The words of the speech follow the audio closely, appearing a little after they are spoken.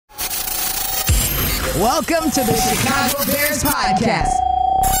Welcome to the Chicago Bears Podcast,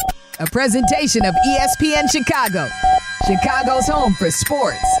 a presentation of ESPN Chicago, Chicago's home for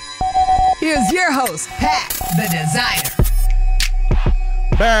sports. Here's your host, Pat, the designer.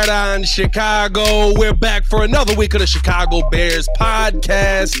 Paradigm Chicago. We're back for another week of the Chicago Bears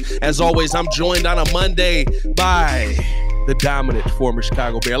Podcast. As always, I'm joined on a Monday by the dominant former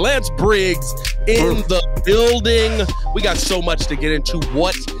Chicago Bear, Lance Briggs, in the building. We got so much to get into.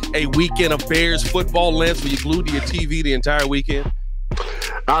 What a weekend of Bears football. Lance, were you glued to your TV the entire weekend?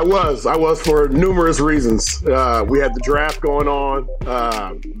 I was for numerous reasons. We had the draft going on.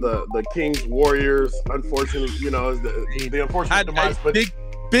 The Kings Warriors, unfortunately, the unfortunate demise. But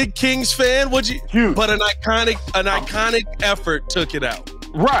big Kings fan, would you? Huge. But an iconic effort took it out.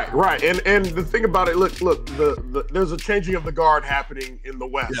 Right. And the thing about it, look, there's a changing of the guard happening in the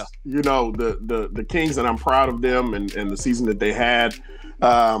West. Yeah. The Kings, and I'm proud of them and the season that they had.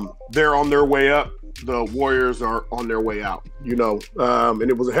 They're on their way up. The Warriors are on their way out. And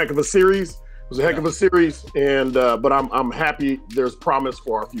it was a heck of a series. And but I'm happy. There's promise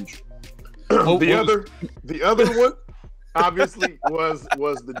for our future. The other one, obviously, was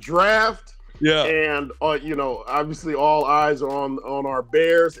the draft. Yeah. And obviously all eyes are on our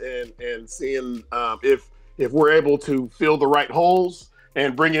Bears and seeing if we're able to fill the right holes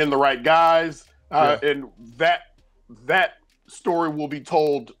and bring in the right guys. And that story will be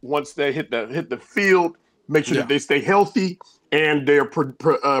told once they hit the field. Make sure that they stay healthy and they're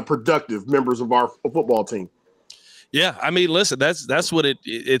productive members of our football team. Yeah, I mean, listen, that's what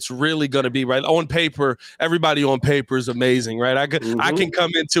it's really going to be, right? On paper, everybody on paper is amazing, right? I can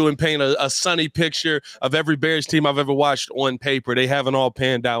come into and paint a sunny picture of every Bears team I've ever watched on paper. They haven't all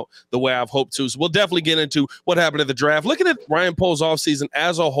panned out the way I've hoped to. So we'll definitely get into what happened at the draft. Looking at Ryan Poles' offseason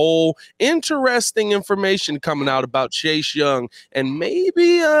as a whole, interesting information coming out about Chase Young, and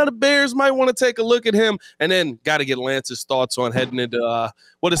maybe the Bears might want to take a look at him. And then got to get Lance's thoughts on heading into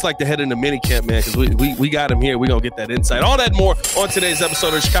what it's like to head into minicamp, man, because we got him here. We're going to get that insight. All that more on today's episode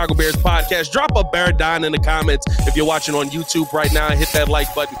of the Chicago Bears Podcast. Drop a bear dime in the comments if you're watching on YouTube right now. Hit that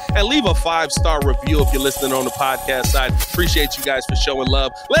like button and leave a 5-star review if you're listening on the podcast side. Appreciate you guys for showing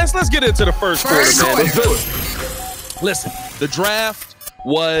love. Let's get into the first quarter, man. Let's do it. Listen, the draft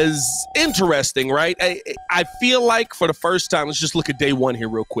was interesting, right? I feel like for the first time, let's just look at day one here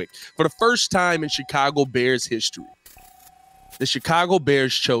real quick. For the first time in Chicago Bears history, the Chicago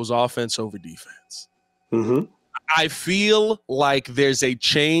Bears chose offense over defense. Mm-hmm. I feel like there's a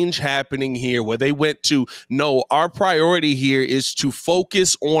change happening here where they went to, no, our priority here is to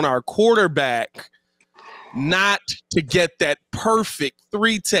focus on our quarterback, not to get that perfect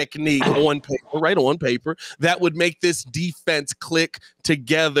 3 technique on paper, that would make this defense click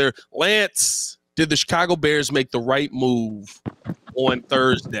together. Lance, did the Chicago Bears make the right move on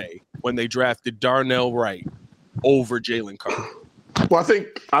Thursday when they drafted Darnell Wright over Jalen Carter? Well,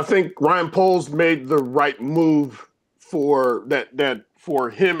 I think Ryan Poles made the right move for that for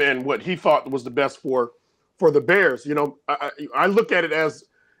him and what he thought was the best for the Bears. I look at it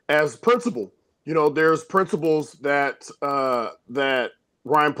as principle. There's principles that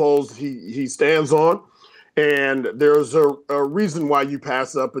Ryan Poles he stands on, and there's a reason why you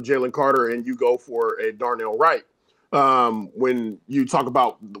pass up a Jalen Carter and you go for a Darnell Wright. When you talk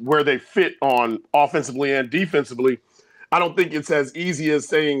about where they fit on offensively and defensively, I don't think it's as easy as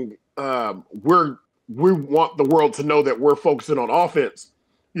saying we want the world to know that we're focusing on offense,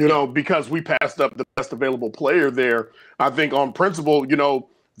 because we passed up the best available player there. I think on principle,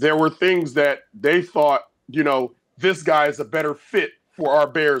 there were things that they thought, this guy is a better fit for our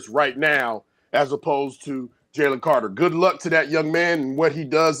Bears right now as opposed to Jalen Carter. Good luck to that young man and what he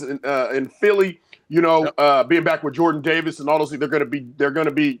does in Philly. Being back with Jordan Davis and all those things, they're going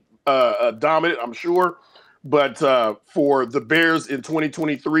to be dominant, I'm sure. But for the Bears in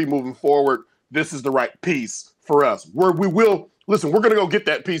 2023 moving forward, this is the right piece for us. We're going to go get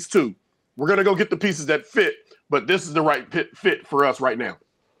that piece too. We're going to go get the pieces that fit, but this is the right fit for us right now.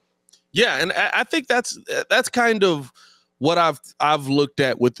 Yeah, and I think that's kind of what I've looked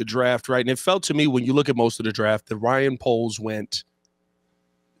at with the draft, right? And it felt to me when you look at most of the draft that Ryan Poles went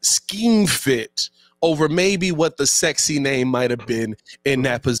scheme fit over maybe what the sexy name might have been in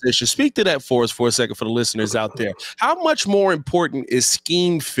that position. Speak to that for us for a second for the listeners out there. How much more important is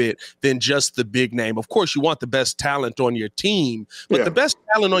scheme fit than just the big name? Of course, you want the best talent on your team, but the best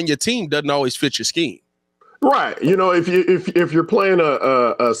talent on your team doesn't always fit your scheme. Right. If you're playing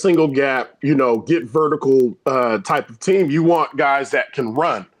a single gap, get vertical type of team, you want guys that can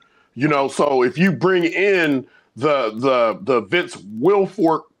run. So if you bring in the Vince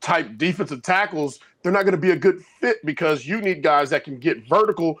Wilfork type defensive tackles they're not going to be a good fit because you need guys that can get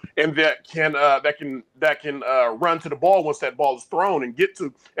vertical and that can run to the ball once that ball is thrown and get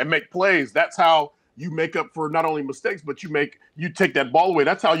to and make plays. That's how you make up for not only mistakes, but you take that ball away.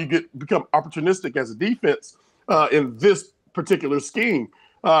 That's how you become opportunistic as a defense in this particular scheme.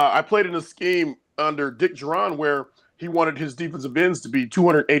 I played in a scheme under Dick Geron where he wanted his defensive ends to be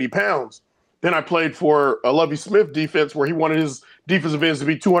 280 pounds. Then I played for a Lovie Smith defense where he wanted his defensive ends to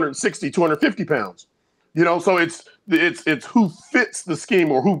be 260, 250 pounds. So it's who fits the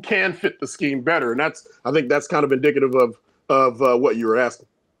scheme or who can fit the scheme better. And I think that's kind of indicative of what you were asking.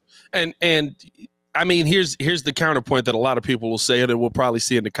 And I mean, here's the counterpoint that a lot of people will say, and we'll probably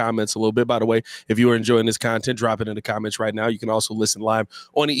see in the comments a little bit. By the way, if you are enjoying this content, drop it in the comments right now. You can also listen live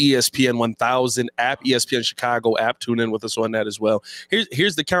on the ESPN 1000 app, ESPN Chicago app. Tune in with us on that as well.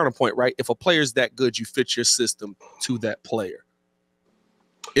 Here's the counterpoint, right? If a player's that good, you fit your system to that player.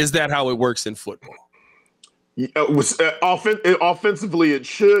 Is that how it works in football? Offensively, it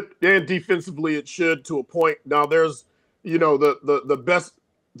should, and defensively, it should to a point. Now, there's,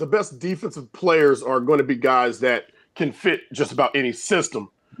 the best defensive players are going to be guys that can fit just about any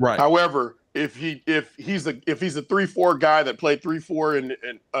system. Right. However, if he's a 3-4 guy that played 3-4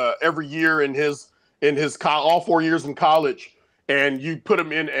 in every year in his all 4 years in college, and you put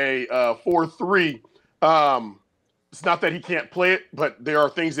him in a 4-3, it's not that he can't play it, but there are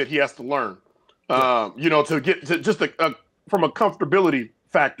things that he has to learn. To get to just from a comfortability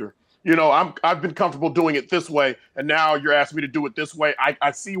factor. I've been comfortable doing it this way, and now you're asking me to do it this way.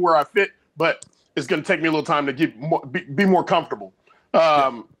 I see where I fit, but it's going to take me a little time to be more comfortable.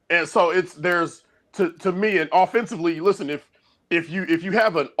 And so there's to me, and offensively, listen, if you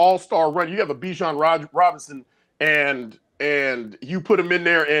have an all-star run, you have a Bijan Robinson, and you put him in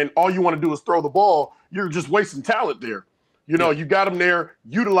there, and all you want to do is throw the ball, you're just wasting talent there. You got him there,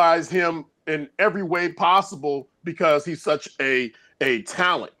 utilize him in every way possible because he's such a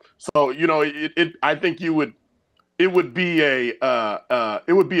talent. So I think it would be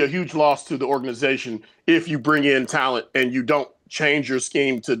a huge loss to the organization if you bring in talent and you don't change your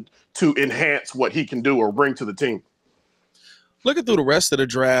scheme to enhance what he can do or bring to the team. Looking through the rest of the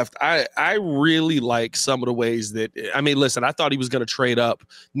draft, I really like some of the ways that, listen, I thought he was going to trade up.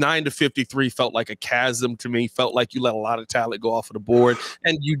 9 to 53 felt like a chasm to me, felt like you let a lot of talent go off of the board.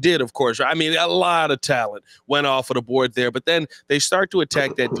 And you did, of course. A lot of talent went off of the board there. But then they start to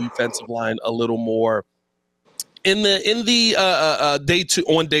attack that defensive line a little more. In the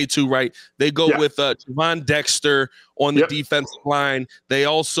day two, right? They go with Javon Dexter on the defensive line. They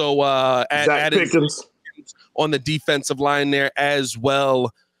also added on the defensive line there as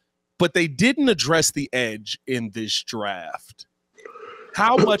well, but they didn't address the edge in this draft.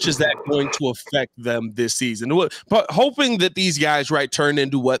 How much is that going to affect them this season? But hoping that these guys, right, turn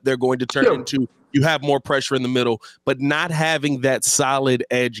into what they're going to turn into. You have more pressure in the middle, but not having that solid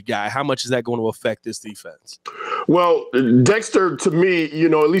edge guy, how much is that going to affect this defense? Well, Dexter, to me,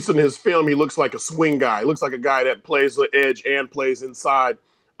 at least in his film, he looks like a swing guy. He looks like a guy that plays the edge and plays inside.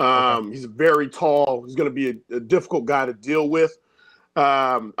 He's very tall. He's going to be a difficult guy to deal with.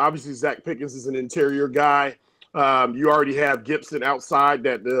 Obviously, Zach Pickens is an interior guy. You already have Gibson outside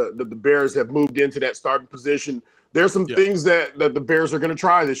that the Bears have moved into that starting position. There's some things that the Bears are going to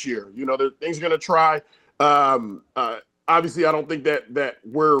try this year. There are things going to try. Obviously, I don't think that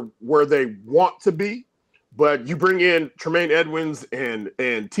we're where they want to be, but you bring in Tremaine Edmonds and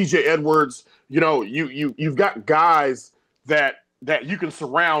TJ Edwards. You've got guys that you can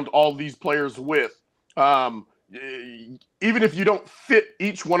surround all these players with. Even if you don't fit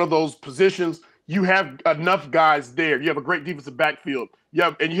each one of those positions, you have enough guys there. You have a great defensive backfield.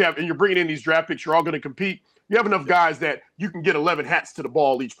 And you're bringing in these draft picks. You're all going to compete. You have enough guys that you can get 11 hats to the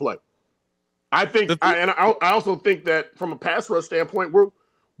ball each play. I think, I also think that from a pass rush standpoint, we're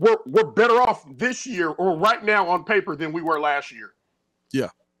better off this year or right now on paper than we were last year. Yeah.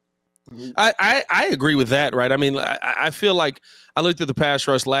 I agree with that, right? I feel like I looked at the pass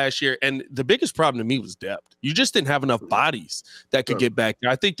rush last year, and the biggest problem to me was depth. You just didn't have enough bodies that could get back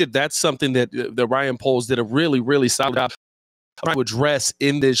there. I think that's something that Ryan Poles did a really, really solid job to address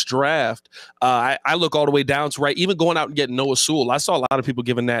in this draft. I look all the way down to even going out and getting Noah Sewell. I saw a lot of people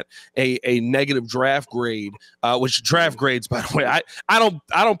giving that a negative draft grade, which draft grades, by the way, I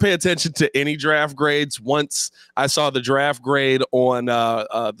don't pay attention to any draft grades. Once I saw the draft grade on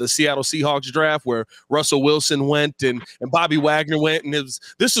the Seattle Seahawks draft where Russell Wilson went and Bobby Wagner went, and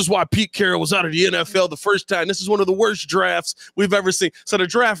this is why Pete Carroll was out of the NFL the first time. This is one of the worst drafts we've ever seen. So the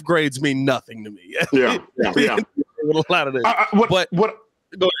draft grades mean nothing to me. Yeah. With a lot of this.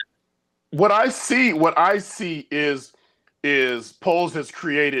 What I see is Poles has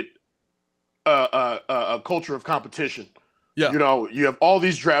created a culture of competition. Yeah. You know, you have all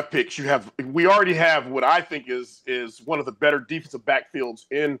these draft picks. We already have what I think is one of the better defensive backfields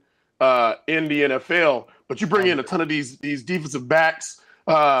in the NFL. But you bring in a ton of these defensive backs.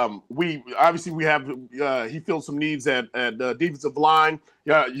 We have he filled some needs at defensive line.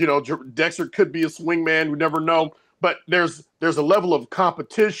 Yeah, you know, Dexter could be a swingman. We never know. But there's a level of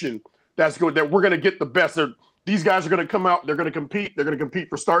competition that we're going to get the best. These guys are going to come out. They're going to compete. They're going to compete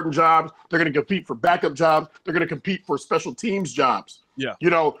for starting jobs. They're going to compete for backup jobs. They're going to compete for special teams jobs. Yeah. You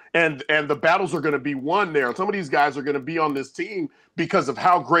know, and the battles are going to be won there. Some of these guys are going to be on this team because of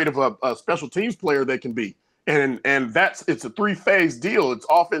how great of a special teams player they can be. And it's a 3-phase deal. It's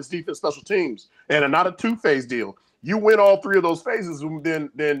offense, defense, special teams, and not a 2-phase deal. You win all 3 of those phases,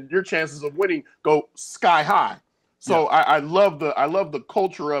 then your chances of winning go sky high. So yeah. I love the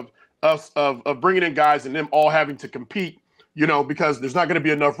culture of us of bringing in guys and them all having to compete, you know, because there's not going to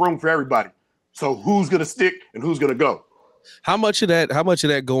be enough room for everybody. So who's going to stick and who's going to go? How much of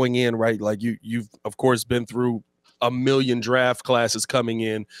that going in, right? Like you've of course been through a million draft classes coming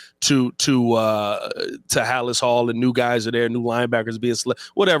in to Hallis Hall, and new guys are there, new linebackers being selected,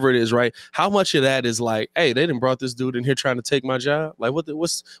 whatever it is, right? How much of that is like, hey, they didn't brought this dude in here trying to take my job? Like,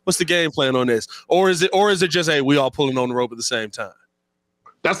 what's the game plan on this? Or is it just, hey, we all pulling on the rope at the same time?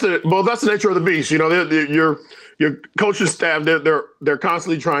 That's the nature of the beast. You know, your coaching staff, they're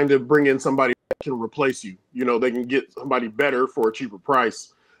constantly trying to bring in somebody that can replace you. You know, they can get somebody better for a cheaper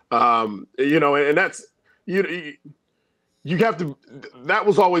price. You know, and that's you have to. That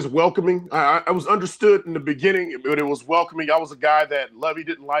was always welcoming. I was understood in the beginning, but it was welcoming. I was a guy that Lovey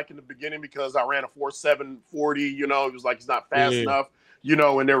didn't like in the beginning because I ran a 4.7 40. You know, it was like he's not fast enough. You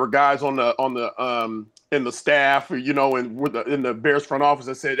know, and there were guys in the staff, you know, and in the Bears front office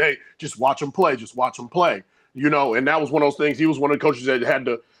that said, hey, just watch him play. Just watch him play. You know, and that was one of those things. He was one of the coaches that had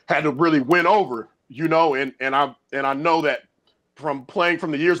to really win over, you know, and I know that from playing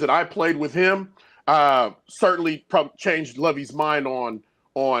from the years that I played with him, certainly changed Lovey's mind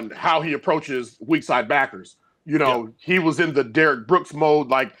on how he approaches weak side backers. You know, He was in the Derek Brooks mode.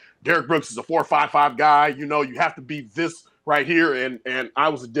 Like Derek Brooks is a 4.55 guy. You know, you have to be this right here, and I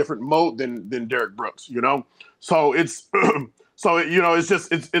was a different mode than Derek Brooks, you know. So it's so you know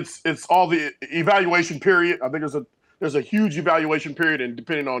it's all the evaluation period. I think there's a huge evaluation period, and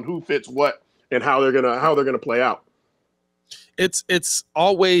depending on who fits what and how they're gonna play out. It's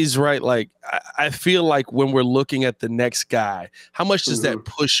always right. Like I feel like when we're looking at the next guy, how much does that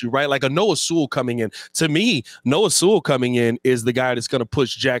push you, right? Like a Noah Sewell coming in. To me, Noah Sewell coming in is the guy that's going to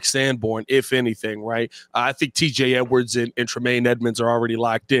push Jack Sanborn, if anything, right? I think TJ Edwards and Tremaine Edmonds are already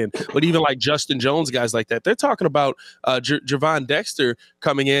locked in. But even like Justin Jones, guys like that, they're talking about Javon Dexter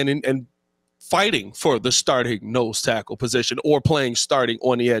coming in and fighting for the starting nose tackle position or playing starting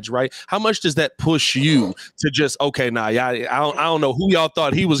on the edge, right? How much does that push you to just, okay, I don't know who y'all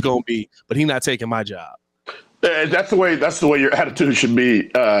thought he was going to be, but he's not taking my job? That's the way your attitude should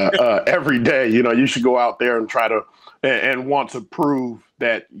be every day. You know, you should go out there and try to and want to prove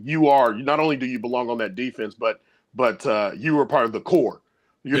that not only do you belong on that defense, but you are part of the core.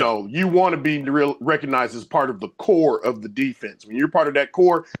 You know, you want to be recognized as part of the core of the defense. When you're part of that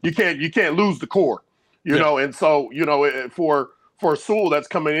core, you can't lose the core. You know, and so you know for Sewell that's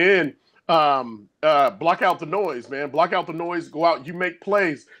coming in, block out the noise, man. Block out the noise. Go out. You make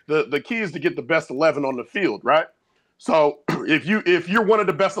plays. The key is to get the best 11 on the field, right? So if you're one of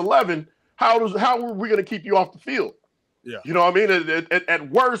the best 11, how are we going to keep you off the field? Yeah, you know what I mean. At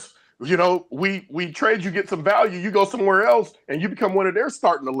worst, you know, we trade you, get some value, you go somewhere else, and you become one of their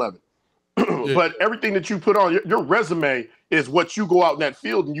starting 11. But everything that you put on your resume is what you go out in that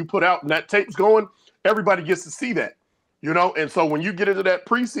field and you put out, and that tape's going. Everybody gets to see that, you know. And so when you get into that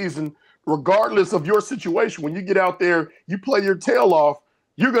preseason, regardless of your situation, when you get out there, you play your tail off.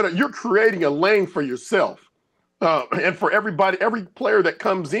 You're creating a lane for yourself, and for everybody, every player that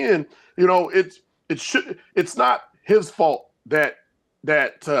comes in, you know, it's not his fault that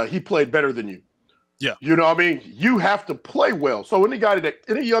he played better than you. Yeah. You know what I mean? You have to play well. So any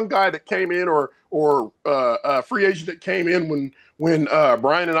young guy that came in or a free agent that came in when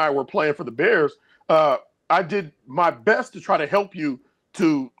Brian and I were playing for the Bears, I did my best to try to help you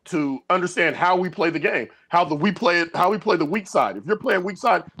to understand how we play the game, how we play the weak side. If you're playing weak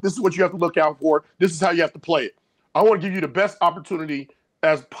side, this is what you have to look out for. This is how you have to play it. I want to give you the best opportunity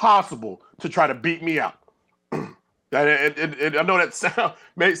as possible to try to beat me out. And I know that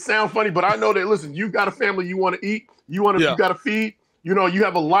may sound funny, but I know that, listen, you got a family you want to eat, you got to feed, you know, you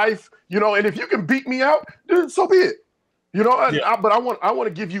have a life, you know, and if you can beat me out, then so be it. You know, but I want to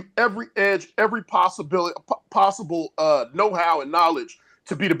give you every edge, every possible know-how and knowledge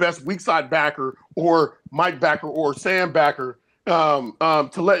to be the best weak side backer or Mike backer or Sam backer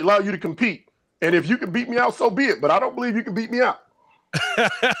to allow you to compete. And if you can beat me out, so be it. But I don't believe you can beat me out.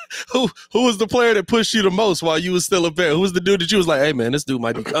 Who was the player that pushed you the most while you was still a Bear? Who was the dude that you was like, hey, man, this dude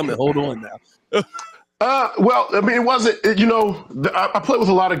might be coming. Hold on now. Well, I mean, it wasn't, I played with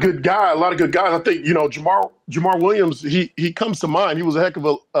a lot of good guys. I think, Jamar Williams, he comes to mind. He was a heck of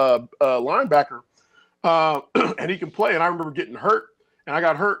a linebacker, and he can play. And I remember getting hurt, and I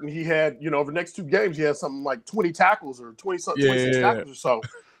got hurt, and he had, over the next 2 games, he had something like 20 tackles or 26 tackles or so,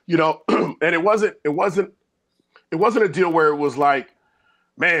 and it wasn't a deal where it was like,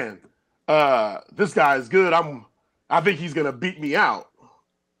 man, this guy is good. I think he's going to beat me out.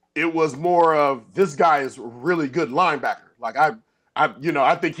 It was more of, this guy is a really good linebacker. Like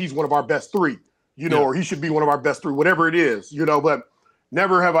I think he's one of our best 3, or he should be one of our best 3, whatever it is, but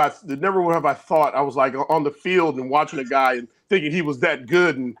never have I thought, I was like on the field and watching a guy and thinking he was that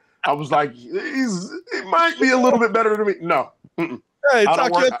good. And I was like, he might be a little bit better than me. No. Mm-mm. Hey,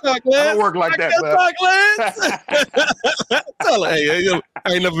 talk Lance. I don't work like that, Lance. Tell her, hey,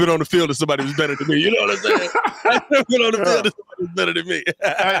 I ain't never been on the field if somebody was better than me. You know what I'm saying? I ain't never been on the field if somebody was better than me.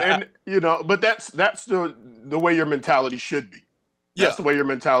 But that's the way your mentality should be. That's the way your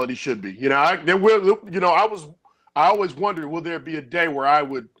mentality should be. I always wondered, will there be a day where I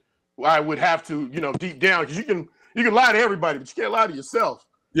would have to, deep down, because you can lie to everybody, but you can't lie to yourself.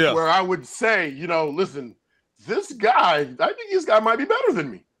 Yeah. Where I would say, listen, this guy, I think this guy might be better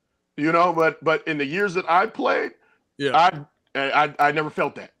than me, but in the years that I played, I never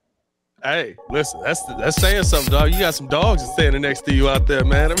felt that. Hey, listen, that's saying something, dog. You got some dogs standing next to you out there,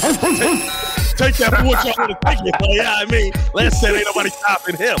 man. Take that for what y'all want to take it for. Yeah, I mean, Lance said ain't nobody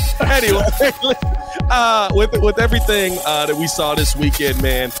stopping him. Anyway, with everything that we saw this weekend,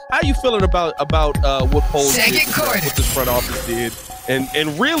 man, how you feeling about what Poles did, what this front office did,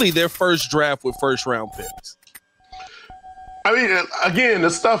 and really their first draft with first round picks? I mean, again,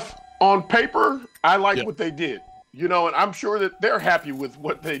 the stuff on paper, I like what they did, and I'm sure that they're happy with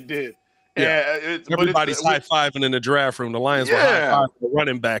what they did. Yeah, everybody's high-fiving in the draft room. The Lions were high-fiving the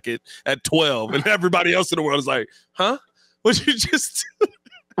running back at 12, and everybody else in the world is like, huh? What you just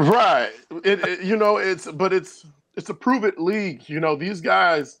Right. It's a prove-it league. These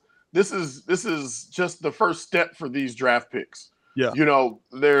guys, this is just the first step for these draft picks. Yeah.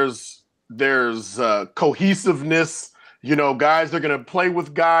 There's cohesiveness. Guys, they're going to play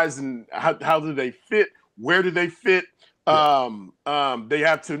with guys, and how do they fit? Where do they fit? They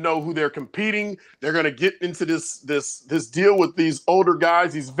have to know who they're competing. They going to get into this deal with these older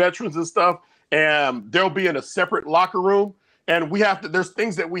guys, these veterans and stuff, and they'll be in a separate locker room. And there's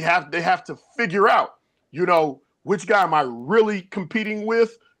things that they have to figure out. Which guy am I really competing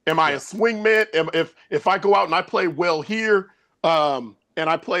with? Am I a swingman? If I go out and I play well here, and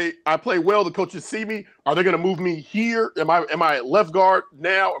I play well, the coaches see me. Are they going to move me here? Am I at left guard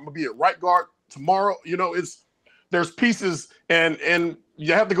now? I'm going to be at right guard tomorrow. There's pieces, and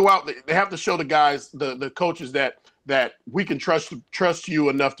you have to go out. They have to show the guys, the coaches, that we can trust you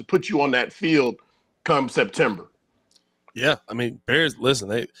enough to put you on that field come September. Yeah, I mean, Bears,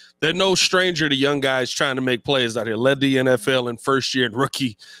 listen, they're no stranger to young guys trying to make plays out here. Led the NFL in first year and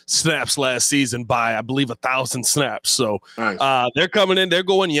rookie snaps last season by, I believe, 1,000 snaps. So nice. They're coming in. They're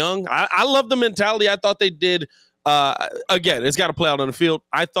going young. I love the mentality. I thought they did. Again, it's got to play out on the field.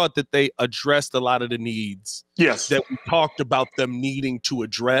 I thought that they addressed a lot of the needs that we talked about them needing to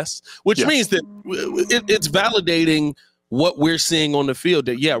address, which means that it's validating what we're seeing on the field.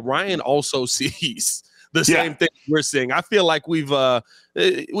 That, Ryan also sees the same thing we're seeing. I feel like we've had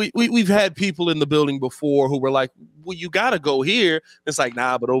people in the building before who were like, well, you got to go here. It's like,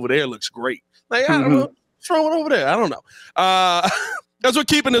 nah, but over there looks great. Like, I don't know. What's wrong over there? I don't know. As we're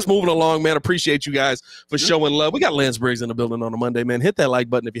keeping this moving along, man, appreciate you guys for showing love. We got Lance Briggs in the building on a Monday, man. Hit that like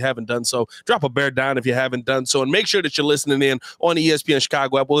button if you haven't done so. Drop a bear down if you haven't done so. And make sure that you're listening in on the ESPN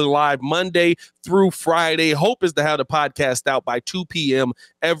Chicago app. We're live Monday through Friday. Hope is to have the podcast out by 2 p.m.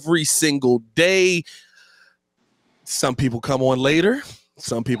 every single day. Some people come on later.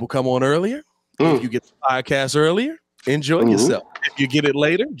 Some people come on earlier. If you get the podcast earlier, enjoy yourself. If you get it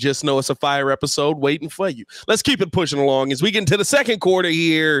later, just know it's a fire episode waiting for you. Let's keep it pushing along as we get into the second quarter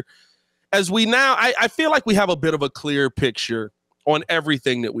here. As we now, I feel like we have a bit of a clear picture on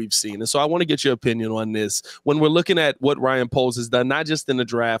everything that we've seen. And so I want to get your opinion on this. When we're looking at what Ryan Poles has done, not just in the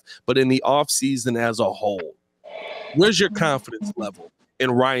draft, but in the offseason as a whole, where's your confidence level in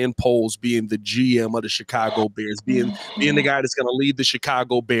Ryan Poles being the GM of the Chicago Bears, being the guy that's going to lead the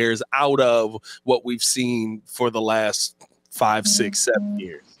Chicago Bears out of what we've seen for the last 5, 6, 7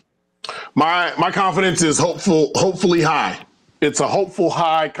 years? My confidence is hopefully high. it's a hopeful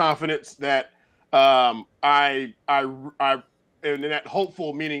high confidence that and that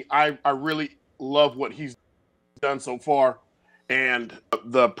hopeful meaning I really love what he's done so far, and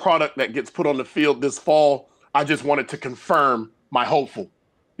the product that gets put on the field this fall. I just wanted to confirm my hopeful.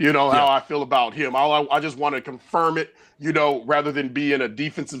 How I feel about him. I just want to confirm it. Rather than be in a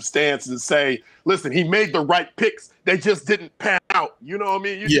defensive stance and say, "Listen, he made the right picks. They just didn't pan out." You know what I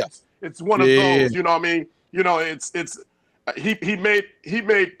mean? It's one of those. You know what I mean? He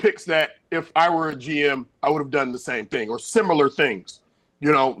made picks that if I were a GM, I would have done the same thing or similar things.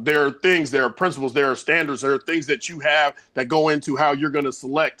 There are things, there are principles, there are standards, there are things that you have that go into how you're going to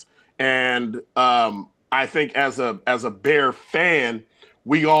select. And I think as a Bear fan,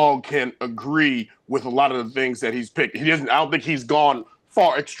 we all can agree with a lot of the things that he's picked. I don't think he's gone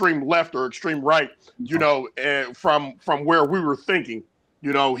far extreme left or extreme right, from where we were thinking.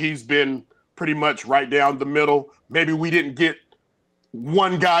 He's been pretty much right down the middle. Maybe we didn't get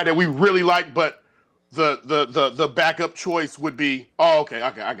one guy that we really like, but the backup choice would be, okay,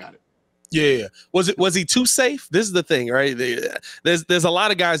 I got it. Yeah. Was he too safe? This is the thing, right? There's a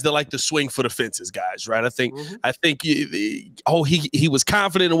lot of guys that like to swing for the fences, guys, right? I think he was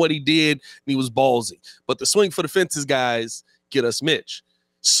confident in what he did and he was ballsy. But the swing for the fences guys get us Mitch.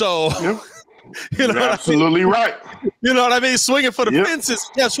 So You're absolutely right. You know what I mean? Swinging for the fences.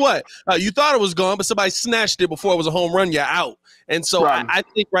 Guess what? You thought it was gone, but somebody snatched it before it was a home run. You're out. And so I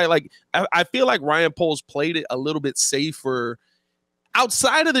think, I feel like Ryan Poles played it a little bit safer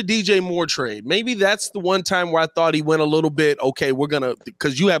outside of the DJ Moore trade. Maybe that's the one time where I thought he went a little bit, okay, we're going to,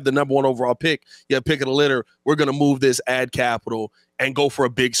 because you have the number 1 overall pick, you have pick of the litter, we're going to move this, add capital, and go for a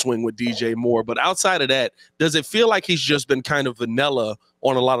big swing with DJ Moore. But outside of that, does it feel like he's just been kind of vanilla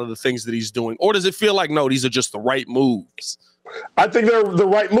on a lot of the things that he's doing? Or does it feel like, no, these are just the right moves? I think they're the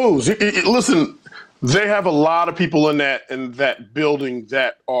right moves. Listen, they have a lot of people in that building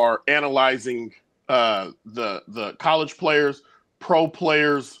that are analyzing the college players, pro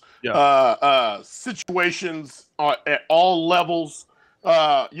players, situations at all levels.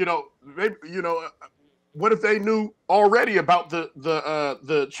 What if they knew already about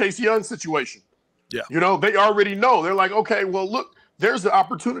the Chase Young situation? Yeah, they already know. They're like, okay, well, look, there's the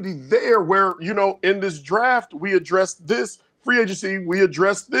opportunity there where in this draft we address this free agency, we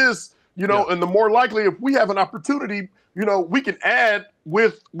address this. And the more likely, if we have an opportunity, we can add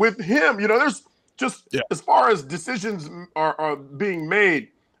with him. There's just as far as decisions are being made,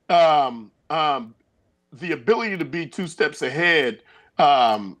 the ability to be 2 steps ahead.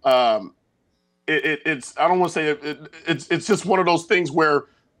 It's I don't want to say it's just one of those things where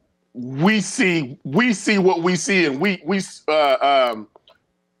we see what we see, and we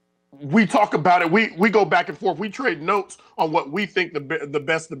talk about it. We go back and forth. We trade notes on what we think the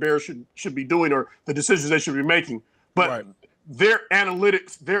best the Bears should be doing or the decisions they should be making. But their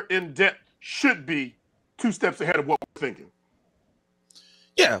analytics, their in-depth should be 2 steps ahead of what we're thinking.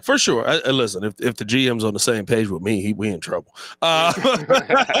 Yeah, for sure. Listen, if the GM's on the same page with me, we in trouble.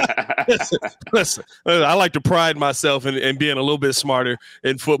 Listen, I like to pride myself in being a little bit smarter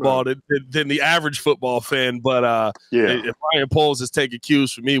in football than the average football fan. But if Ryan Poles is taking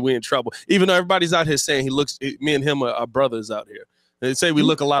cues from me, we in trouble. Even though everybody's out here saying me and him are brothers out here. They say we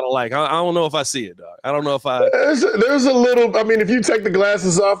look a lot alike. I don't know if I see it, dog. I don't know if I. There's a little. I mean, if you take the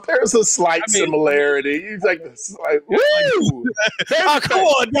glasses off, there's a slight similarity. You take the slight. Woo! Come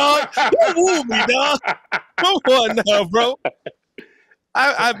on, dog. Don't woo me, dog. Come on now, bro.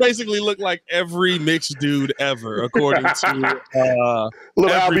 I basically look like every mixed dude ever, according to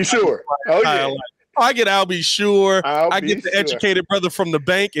little I'll be sure. Oh yeah. I get I'll be sure. I get the educated brother from the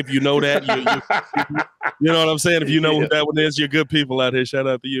bank. If you know that, you know what I'm saying. If you know who that one is, you're good people out here. Shout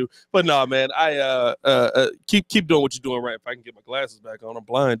out to you. But no, man, I keep doing what you're doing, right? If I can get my glasses back on, I'm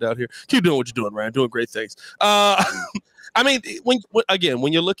blind out here. Keep doing what you're doing, Ryan. Doing great things. I mean,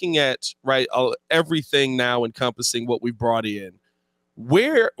 when you're looking at everything now encompassing what we brought in,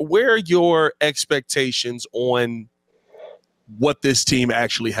 where are your expectations on what this team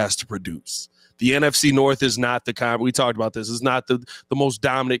actually has to produce? The NFC North is not the conference. We talked about this. It's not the most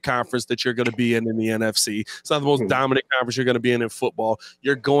dominant conference that you're going to be in the NFC. It's not the most dominant conference you're going to be in football.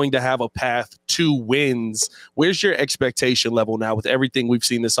 You're going to have a path to wins. Where's your expectation level now with everything we've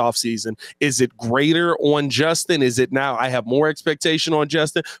seen this offseason? Is it greater on Justin? Is it now I have more expectation on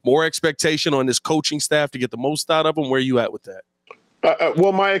Justin, more expectation on this coaching staff to get the most out of them? Where are you at with that?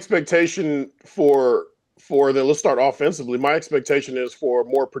 Well, my expectation let's start offensively. My expectation is for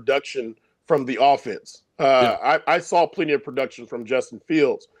more production from the offense. I saw plenty of production from Justin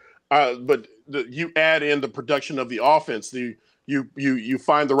Fields, but you add in the production of the offense. You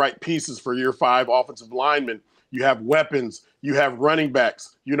find the right pieces for your 5 offensive linemen. you have weapons, you have running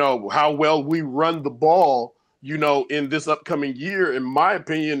backs. You know, how well we run the ball, you know, in this upcoming year, in my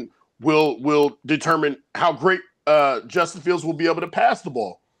opinion, will determine how great Justin Fields will be able to pass the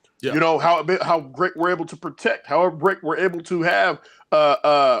ball. Yeah. You know, how great we're able to protect, how great we're able to have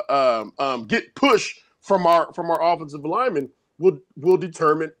get push from our offensive linemen will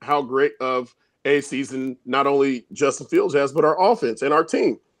determine how great of a season not only Justin Fields has, but our offense and our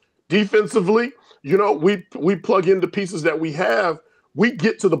team. Defensively, you know, we plug in the pieces that we have. We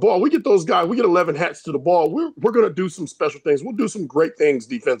get to the ball. We get those guys. We get 11 hats to the ball. We're going to do some special things. We'll do some great things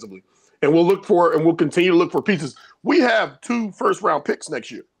defensively, and we'll continue to look for pieces. We have 2 first-round picks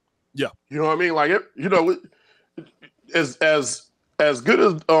next year. Yeah, you know what I mean. Like, you know, as good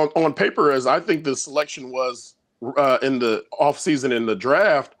as on paper as I think the selection was in the offseason in the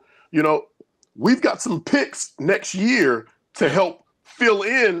draft, you know, we've got some picks next year to help fill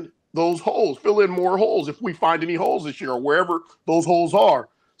in those holes, fill in more holes if we find any holes this year or wherever those holes are.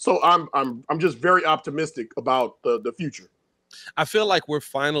 So I'm just very optimistic about the future. I feel like we're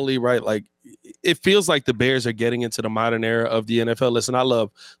finally right. Like, it feels like the Bears are getting into the modern era of the NFL. Listen, I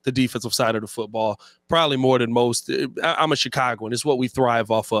love the defensive side of the football, probably more than most. I'm a Chicagoan. It's what we thrive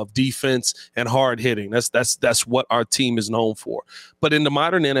off of: defense and hard hitting. That's what our team is known for. But in the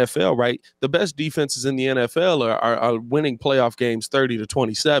modern NFL, right, the best defenses in the NFL are winning playoff games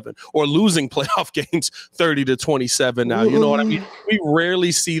 30-27 or losing playoff games 30-27. Now, you know what I mean? We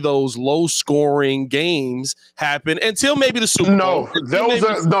rarely see those low-scoring games happen until maybe the Super Bowl.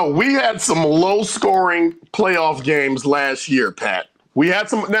 No, we had some low-scoring playoff games last year, Pat. We had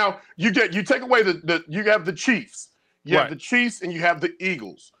some. Now you take away you have the Chiefs, you have the Chiefs, and you have the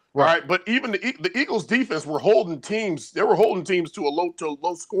Eagles. Right. But even the Eagles defense were holding teams. They were holding teams to a low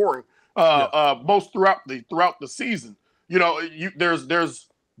scoring most throughout the season. You know,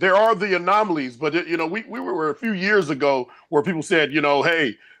 there are the anomalies, but you know, we were a few years ago where people said, you know,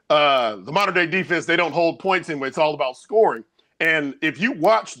 hey, the modern day defense, they don't hold points anyway. It's all about scoring. And if you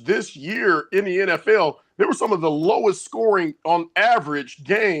watch this year in the NFL, there were some of the lowest scoring on average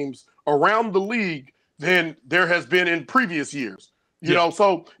games around the league than there has been in previous years. You know,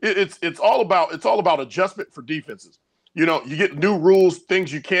 so it's all about adjustment for defenses. You know, you get new rules,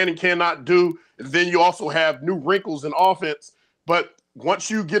 things you can and cannot do, and then you also have new wrinkles in offense. But once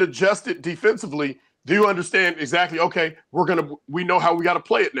you get adjusted defensively, do you understand exactly? Okay, we know how we got to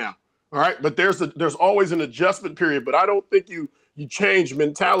play it now. All right, but there's always an adjustment period. But I don't think you change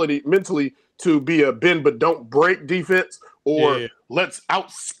mentally to be a bend but don't break defense or let's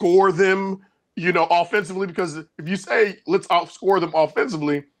outscore them, you know, offensively, because if you say let's outscore them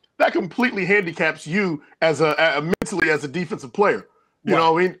offensively, that completely handicaps you as mentally as a defensive player. You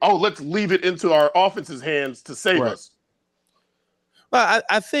know what I mean? Oh, let's leave it into our offense's hands to save us. Well,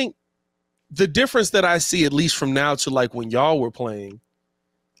 I think the difference that I see, at least from now to like when y'all were playing,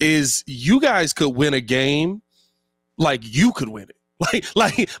 is you guys could win a game like you could win it.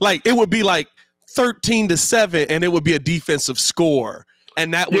 Like it would be like 13-7 and it would be a defensive score.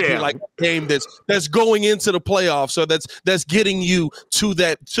 And that would be like a game that's going into the playoffs, or that's getting you to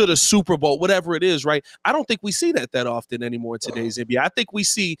the Super Bowl, whatever it is, right? I don't think we see that often anymore in today's NBA. I think we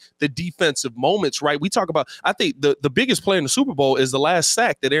see the defensive moments, right? We talk about, I think the biggest play in the Super Bowl is the last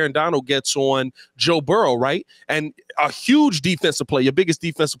sack that Aaron Donald gets on Joe Burrow, right? And a huge defensive play, your biggest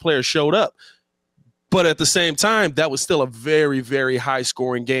defensive player showed up. But at the same time, that was still a very, very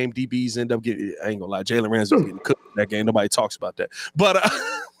high-scoring game. DBs end up getting, I ain't gonna lie, Jalen Ramsey was getting cooked in that game. Nobody talks about that. But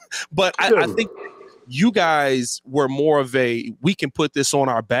I think you guys were more of we can put this on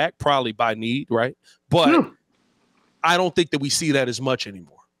our back, probably by need, right? But I don't think that we see that as much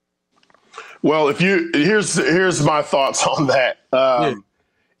anymore. Well, here's my thoughts on that.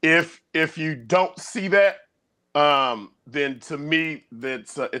 If you don't see that, then to me,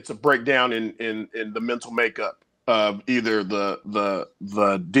 it's a breakdown in the mental makeup of either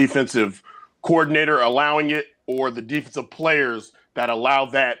the defensive coordinator allowing it or the defensive players that allow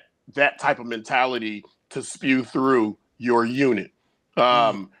that type of mentality to spew through your unit.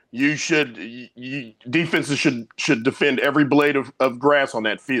 Defenses should defend every blade of grass on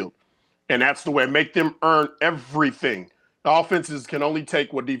that field, and that's the way. Make them earn everything. The offenses can only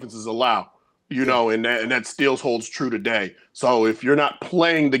take what defenses allow. You know, and that still holds true today. So if you're not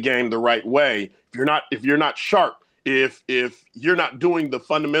playing the game the right way, if you're not sharp, if you're not doing the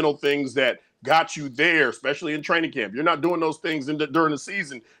fundamental things that got you there, especially in training camp, you're not doing those things during the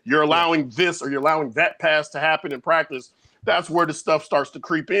season, you're allowing this or you're allowing that pass to happen in practice, that's where the stuff starts to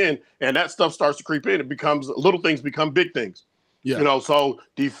creep in. And that stuff starts to creep in. It becomes little things become big things. Yeah. You know, so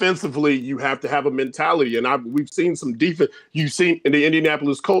defensively, you have to have a mentality. And we've seen some defense. You've seen in the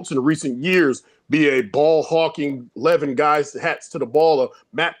Indianapolis Colts in recent years be a ball hawking 11 guys hats to the ball.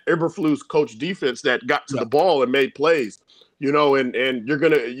 Matt Eberflus coach defense that got to the ball and made plays. You know, and you're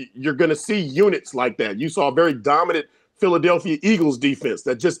gonna see units like that. You saw a very dominant Philadelphia Eagles defense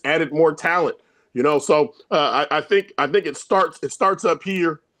that just added more talent. You know, so I think it starts up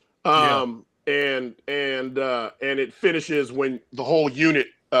here. And it finishes when the whole unit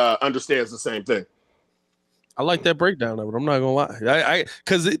understands the same thing. I like that breakdown of it. I'm not gonna lie,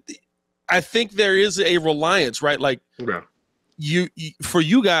 because I think there is a reliance, right? Like you for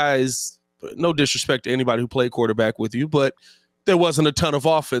you guys. No disrespect to anybody who played quarterback with you, but there wasn't a ton of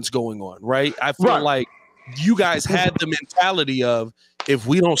offense going on, right? I feel like you guys had the mentality of if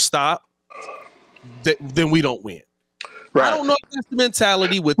we don't stop, then we don't win. Right. I don't know if that's the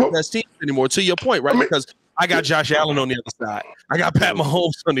mentality with the best teams anymore. To your point, right? Because I got Josh Allen on the other side. I got Pat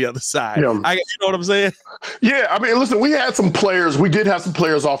Mahomes on the other side. You know what I'm saying? Yeah, I mean, listen, we had some players. We did have some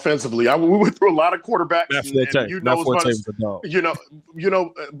players offensively. We went through a lot of quarterbacks.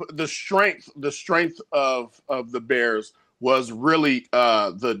 The strength of the Bears was really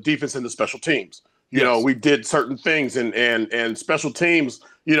the defense and the special teams. You know, we did certain things and special teams,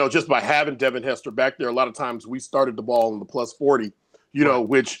 you know, just by having Devin Hester back there, a lot of times we started the ball in the plus 40, you know,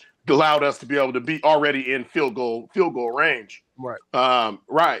 which allowed us to be able to be already in field goal range. Right.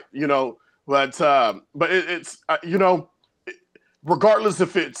 You know, but it's you know, regardless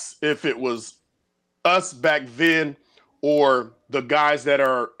if it was us back then or the guys that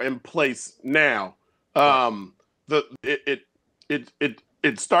are in place now,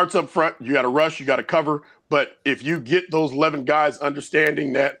 it starts up front. You got to rush, you got to cover. But if you get those 11 guys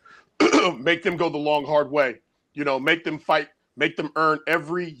understanding that, make them go the long, hard way, you know, make them fight, make them earn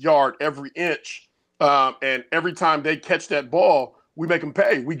every yard, every inch. And every time they catch that ball, we make them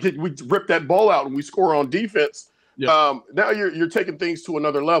pay. We rip that ball out and we score on defense. Now you're taking things to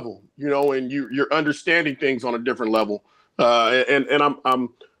another level, you know, and you're understanding things on a different level.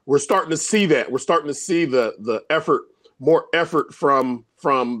 We're starting to see that. We're starting to see the effort, more effort from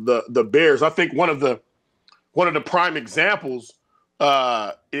the Bears. I think one of the prime examples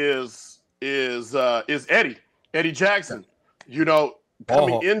is Eddie Jackson. You know,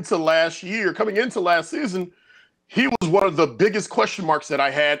 coming into last season, he was one of the biggest question marks that I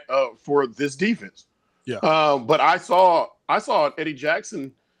had for this defense. But I saw Eddie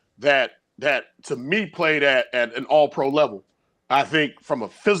Jackson that to me played at an all-pro level. I think from a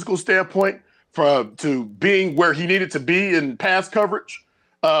physical standpoint, to being where he needed to be in pass coverage,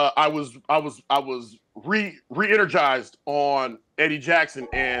 I was re-energized on Eddie Jackson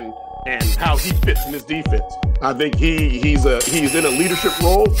and how he fits in this defense. I think he's in a leadership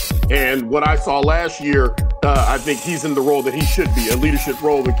role, and what I saw last year, I think he's in the role that he should be, a leadership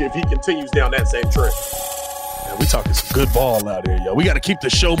role, if he continues down that same trend. Man, we talking some good ball out here, yo. We got to keep the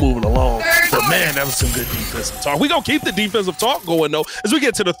show moving along. But man, that was some good defensive talk. We gonna keep the defensive talk going though as we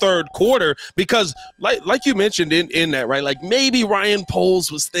get to the third quarter, because like you mentioned in that, right? Like maybe Ryan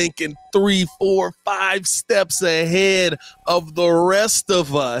Poles was thinking 3, 4, 5 steps ahead of the rest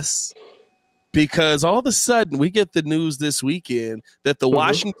of us, because all of a sudden we get the news this weekend that the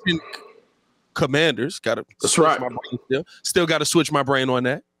Washington Commanders got to switch my brain still got to switch my brain on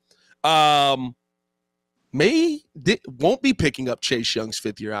that. Won't be picking up Chase Young's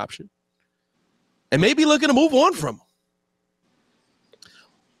 5th-year option, and maybe looking to move on from him.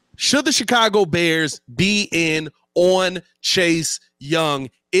 Should the Chicago Bears be in on Chase Young?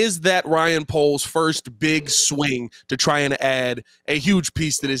 Is that Ryan Poles' first big swing to try and add a huge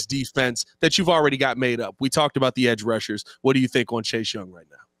piece to this defense that you've already got made up? We talked about the edge rushers. What do you think on Chase Young right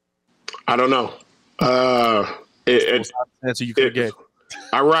now? I don't know. Answer you could get.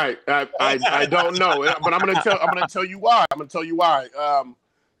 All right. I don't know, but I'm gonna tell you why.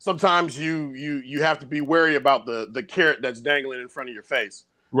 Sometimes you have to be wary about the carrot that's dangling in front of your face.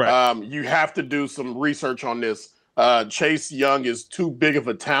 Right. You have to do some research on this. Chase Young is too big of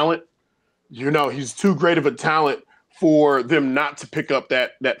a talent. You know, he's too great of a talent for them not to pick up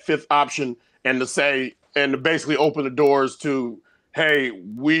that 5th option and to basically open the doors to, hey,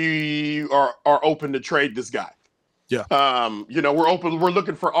 we are open to trade this guy. Yeah. You know, we're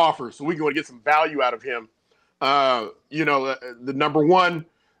looking for offers, so we're going to get some value out of him. You know, the number one,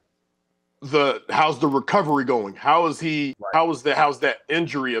 how's the recovery going? How's that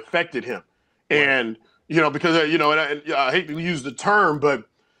injury affected him? Right. And, you know, because, you know, and I hate to use the term, but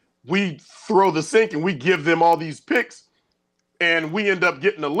we throw the sink and we give them all these picks and we end up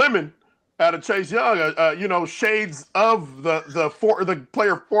getting a lemon out of Chase Young, you know, shades of the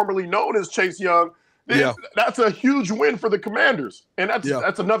player formerly known as Chase Young, That's a huge win for the Commanders. And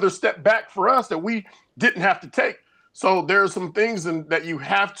that's another step back for us that we didn't have to take. So there are some things that you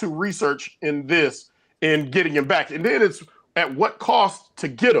have to research in getting him back. And then it's at what cost to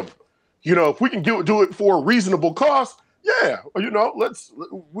get him. If we can do it for a reasonable cost, yeah, we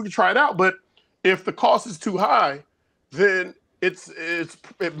can try it out. But if the cost is too high, then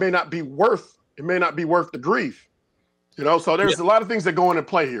it may not be worth the grief. So there's a lot of things that go into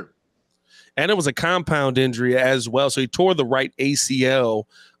play here. And it was a compound injury as well. So he tore the right ACL,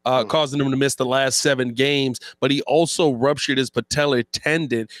 causing him to miss the last 7 games. But he also ruptured his patellar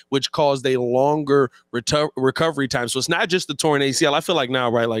tendon, which caused a longer recovery time. So it's not just the torn ACL. I feel like now,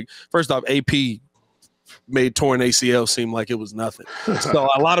 right? Like, first off, AP made torn ACL seem like it was nothing. So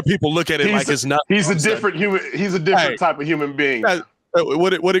a lot of people look at it like it's nothing. He's a different human. He's a different type of human being.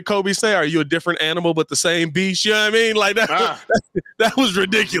 What did Kobe say? Are you a different animal but the same beast? You know what I mean? Like that was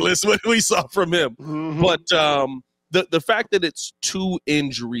ridiculous what we saw from him. Mm-hmm. But the fact that it's 2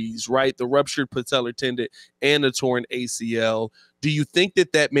 injuries, right? The ruptured patellar tendon and the torn ACL. Do you think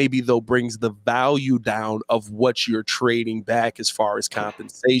that maybe though brings the value down of what you're trading back as far as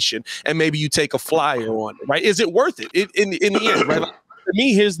compensation, and maybe you take a flyer on it, right? Is it worth it in the end, right? Like, to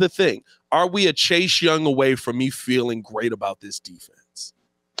me, here's the thing: are we a Chase Young away from me feeling great about this defense?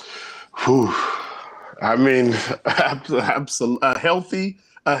 Whew. I mean, a healthy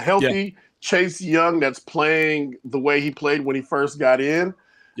Chase Young that's playing the way he played when he first got in.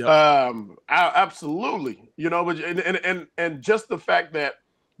 Yep. Absolutely. But and just the fact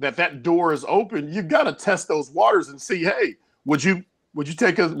that door is open, you got to test those waters and see, hey, would you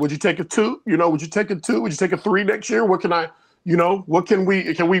take a 2? Would you take a 2? Would you take a 3 next year? What can I? What can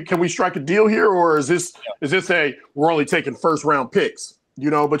we strike a deal here, or is this we're only taking first round picks?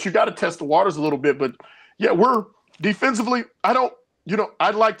 But you got to test the waters a little bit. But yeah, we're defensively.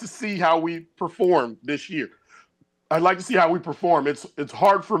 I'd like to see how we perform this year. I'd like to see how we perform. It's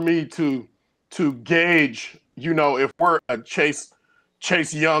hard for me to gauge, if we're a Chase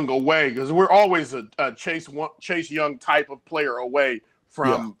Young away, because we're always a Chase Young type of player away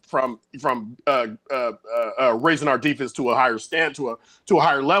from raising our defense to a higher to a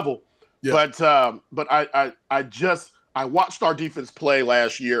higher level. Yeah. But I watched our defense play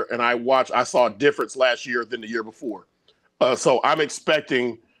last year, and I saw a difference last year than the year before. So I'm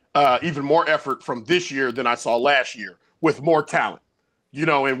expecting even more effort from this year than I saw last year, with more talent.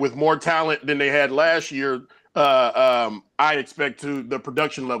 And with more talent than they had last year, I expect the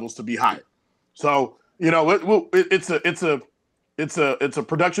production levels to be higher. So it's a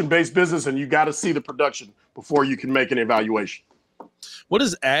production-based business, and you got to see the production before you can make an evaluation. What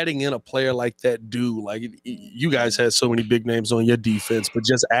does adding in a player like that do? Like, you guys had so many big names on your defense, but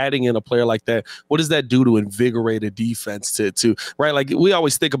just adding in a player like that, what does that do to invigorate a defense to right? Like, we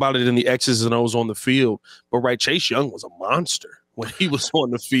always think about it in the X's and O's on the field, but right, Chase Young was a monster when he was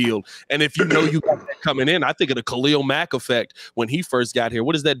on the field. And if you got that coming in, I think of the Khalil Mack effect when he first got here.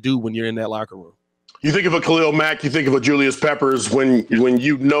 What does that do when you're in that locker room? You think of a Khalil Mack, you think of a Julius Peppers when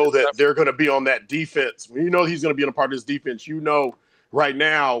you know that they're going to be on that defense. When you know he's going to be a part of this defense, right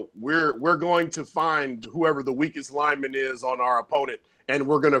now we're going to find whoever the weakest lineman is on our opponent, and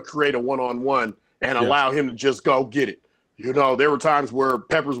we're going to create a one-on-one and allow him to just go get it. There were times where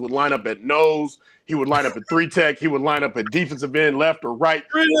Peppers would line up at nose, he would line up at 3-tech, he would line up at defensive end, left or right,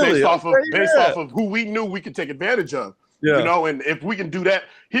 based off of who we knew we could take advantage of. And if we can do that,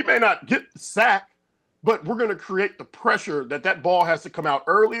 he may not get the sack, but we're going to create the pressure that ball has to come out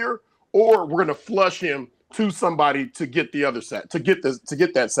earlier, or we're going to flush him to somebody to get the other sack, to get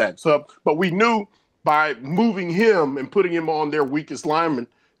that sack. So, but we knew by moving him and putting him on their weakest lineman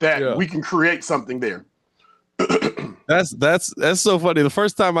that we can create something there. That's so funny. The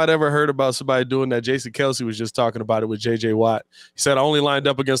first time I'd ever heard about somebody doing that, Jason Kelsey was just talking about it with J.J. Watt. He said, I only lined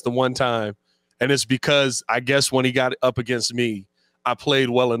up against him one time, and it's because I guess when he got up against me, I played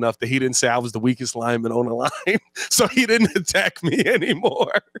well enough that he didn't say I was the weakest lineman on the line, so he didn't attack me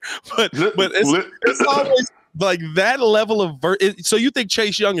anymore. But it's always like that level of so you think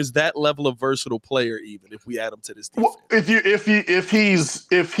Chase Young is that level of versatile player, even if we add him to this defense? Well, if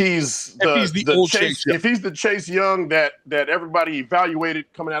he's the Chase Young that everybody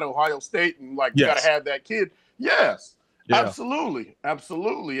evaluated coming out of Ohio State, and you got to have that kid, yes. Yeah.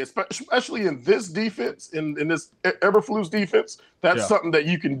 Absolutely. Especially in this defense, in this Eberflus defense, that's something that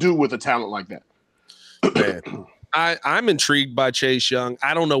you can do with a talent like that. Man, I'm intrigued by Chase Young.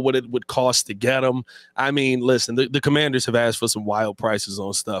 I don't know what it would cost to get him. I mean, listen, the Commanders have asked for some wild prices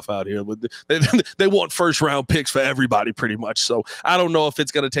on stuff out here. They want first-round picks for everybody pretty much. So I don't know if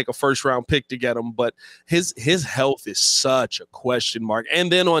it's going to take a first-round pick to get him, but his health is such a question mark.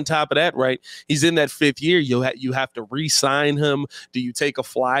 And then on top of that, right, he's in that 5th year. You have to re-sign him. Do you take a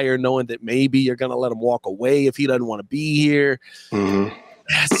flyer knowing that maybe you're going to let him walk away if he doesn't want to be here? Mm-hmm.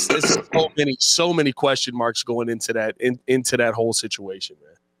 It's so many question marks going into that whole situation,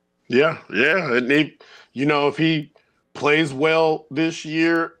 man. Yeah. And if he plays well this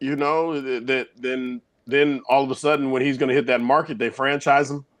year, then all of a sudden when he's going to hit that market, they franchise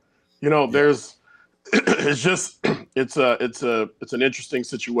him. There's it's an interesting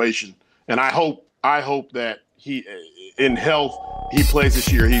situation, and I hope that he in health he plays this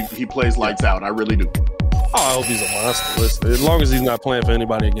year. He plays lights out. I really do. Oh, I hope he's a monster. Listen, as long as he's not playing for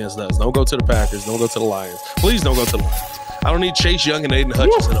anybody against us. Don't go to the Packers. Don't go to the Lions. Please don't go to the Lions. I don't need Chase Young and Aiden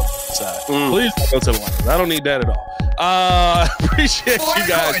Hutchinson on the side. Please don't go to the Lions. I don't need that at all. Appreciate you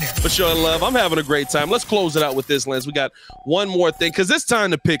guys for showing love. I'm having a great time. Let's close it out with this, Lance. We got one more thing because it's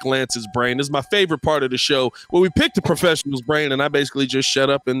time to pick Lance's brain. This is my favorite part of the show where we pick the professional's brain and I basically just shut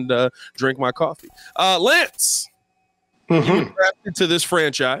up and drink my coffee. Lance, you were drafted to this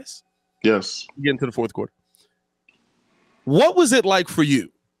franchise. Yes. Get into the fourth quarter. What was it like for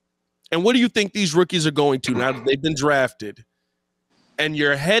you? And what do you think these rookies are going to now that they've been drafted and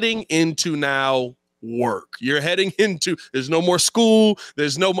you're heading into now work? You're heading into, there's no more school.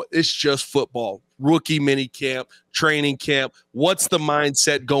 There's no more, it's just football, rookie mini camp, training camp. What's the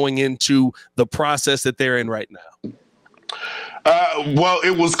mindset going into the process that they're in right now? Well,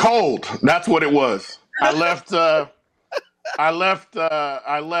 it was cold. That's what it was. I left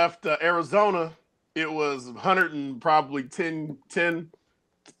Arizona. It was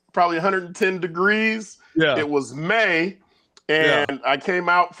 110 degrees. Yeah. It was May, and I came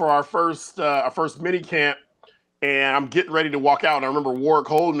out for our first mini camp, and I'm getting ready to walk out. And I remember Warwick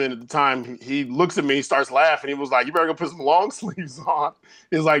Holdman at the time. He looks at me, he starts laughing. He was like, "You better go put some long sleeves on."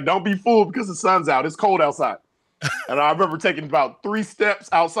 He's like, "Don't be fooled because the sun's out. It's cold outside." And I remember taking about 3 steps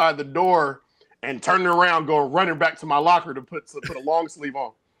outside the door and turning around, running back to my locker to put a long sleeve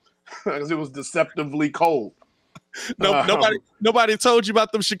on. Because it was deceptively cold. Nobody told you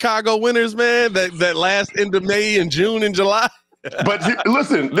about them Chicago winters, man. That last end of May and June and July. But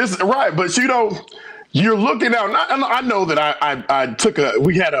listen, this is right. But you're looking out. I know that I took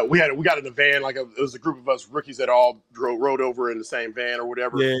we got in a van, it was a group of us rookies that all rode over in the same van or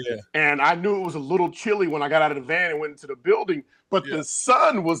whatever. Yeah. And I knew it was a little chilly when I got out of the van and went into the building. But the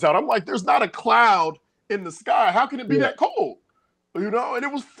sun was out. I'm like, there's not a cloud in the sky. How can it be that cold? And it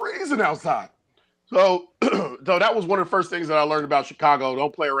was freezing outside. So that was one of the first things that I learned about Chicago.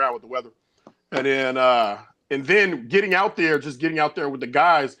 Don't play around with the weather. And then getting out there with the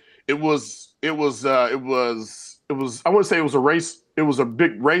guys, it was I wouldn't say it was a race. It was a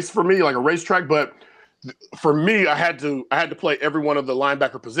big race for me, like a racetrack. But for me, I had to play every one of the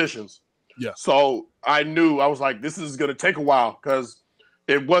linebacker positions. Yeah. So I was like, this is going to take a while because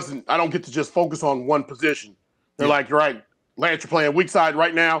I don't get to just focus on one position. They're like, you're right. Lance, you're playing weak side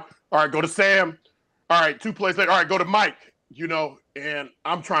right now. All right, go to Sam. All right, 2 plays later. All right, go to Mike. And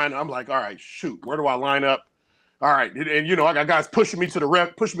I'm like, all right, shoot, where do I line up? All right, and I got guys pushing me to the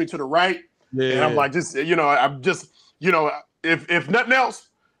right. Yeah. And I'm like, if nothing else,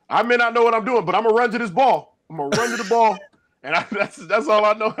 I may not know what I'm doing, but I'm gonna run to this ball. I'm gonna run to the ball, and that's all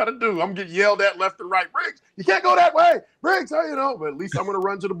I know how to do. I'm getting yelled at left and right. Briggs, you can't go that way. Briggs, but at least I'm gonna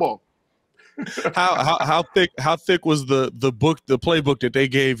run to the ball. How thick was the playbook that they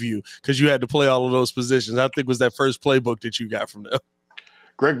gave you because you had to play all of those positions? How thick was that first playbook that you got from them?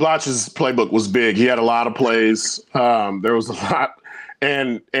 Greg Bloch's playbook was big. He had a lot of plays. There was a lot,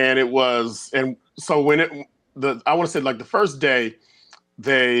 and so when I want to say like the first day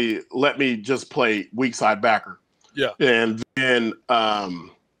they let me just play weak side backer. Yeah, and then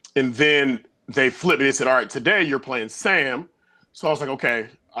they flipped me. They said, "All right, today you're playing Sam." So I was like, "Okay."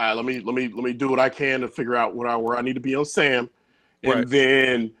 All right, let me do what I can to figure out where I need to be on Sam. And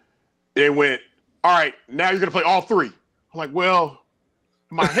then they went, all right, now you're going to play all 3. I'm like, well,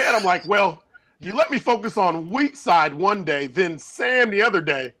 in my head, I'm like, well, you let me focus on weak side one day, then Sam the other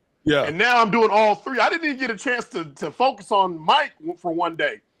day. Yeah. And now I'm doing all 3. I didn't even get a chance to focus on Mike for one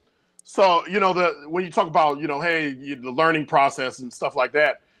day. So, when you talk about, hey, the learning process and stuff like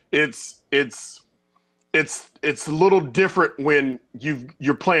that, it's a little different when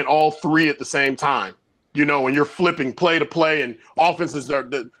you're playing all 3 at the same time, and you're flipping play to play, and offenses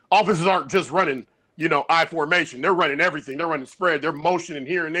aren't just running, I formation. They're running everything. They're running spread. They're motioning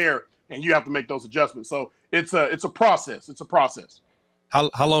here and there, and you have to make those adjustments. So it's a process. It's a process.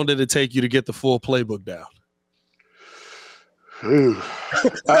 How long did it take you to get the full playbook down?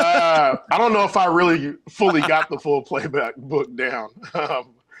 I don't know if I really fully got the full playback book down.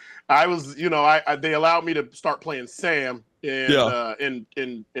 I was, they allowed me to start playing Sam in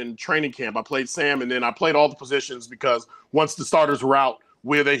training camp. I played Sam, and then I played all the positions because once the starters were out,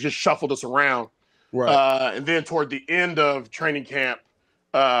 where they just shuffled us around. Right. And then toward the end of training camp,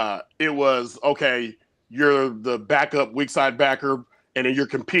 it was, okay, you're the backup weak side backer, and then you're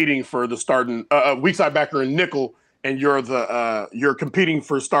competing for the starting weak side backer in nickel, and you're competing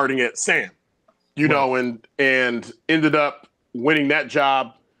for starting at Sam, and ended up winning that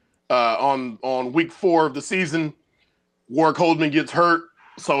job on week 4 of the season. Warwick Holdman gets hurt,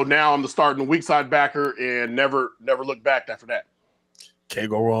 so now I'm the starting weak side backer, and never looked back after that. Can't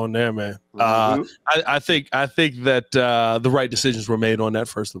go wrong there, man. I think that the right decisions were made on that.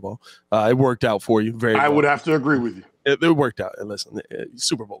 First of all, it worked out for you very well. I would have to agree with you. It worked out. And listen,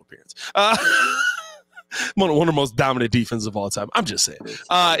 Super Bowl appearance. One of the most dominant defenses of all time. I'm just saying.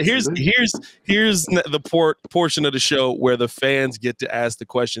 Here's the portion of the show where the fans get to ask the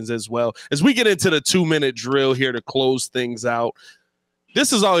questions as well. As we get into the 2-minute drill here to close things out,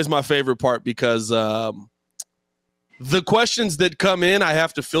 this is always my favorite part because the questions that come in, I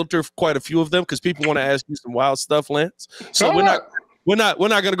have to filter quite a few of them because people want to ask you some wild stuff, Lance. So we're not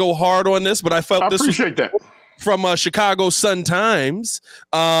going to go hard on this, but I appreciate that. From Chicago Sun-Times.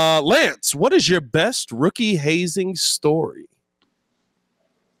 Lance, what is your best rookie hazing story?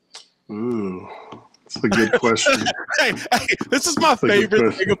 Ooh, that's a good question. hey, this is my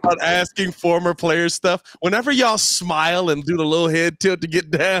favorite thing about asking former players stuff. Whenever y'all smile and do the little head tilt to get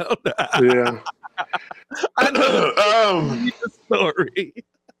down. Yeah. I know the story.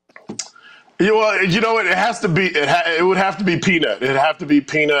 It has to be. It would have to be Peanut. It'd have to be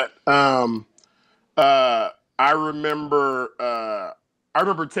Peanut. I remember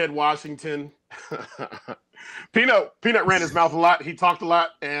Ted Washington. Peanut ran his mouth a lot. He talked a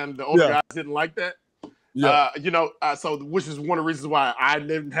lot, and the older guys didn't like that. Yeah. So which is one of the reasons why I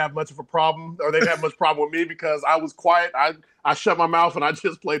didn't have much of a problem, or they didn't have much problem with me, because I was quiet. I shut my mouth and I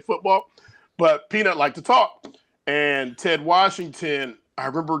just played football. But Peanut liked to talk. And Ted Washington, I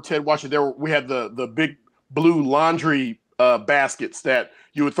remember Ted Washington, we had the big blue laundry baskets that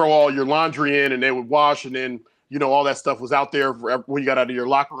you would throw all your laundry in and they would wash, and then all that stuff was out there when you got out of your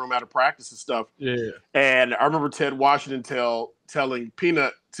locker room, out of practice and stuff. Yeah. And I remember Ted Washington telling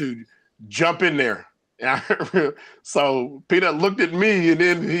Peanut to jump in there. So Peanut looked at me, and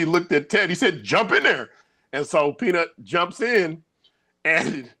then he looked at Ted. He said, "Jump in there." And so Peanut jumps in,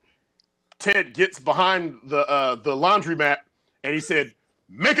 and Ted gets behind the laundromat, and he said,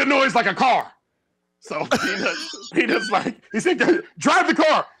 "Make a noise like a car." So Peanut's like, he said, "Drive the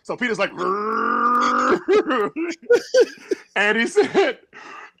car." So Peanut's like,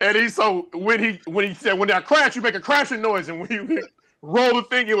 so when he said, "When I crash, you make a crashing noise," and when you roll the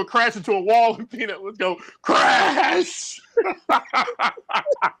thing, it would crash into a wall, and Peanut would go, "Crash!"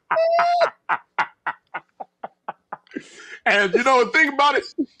 And think about it.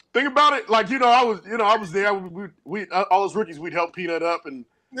 Like, I was there. We all those rookies, we'd help Peanut up, and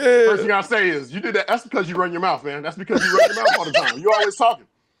first thing I say is, "You did that. That's because you run your mouth, man. That's because you run your mouth all the time. You always talking."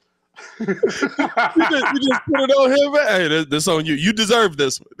 you just put it on him, man. Hey, this on you. You deserve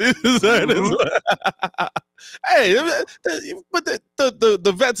this one. Hey, but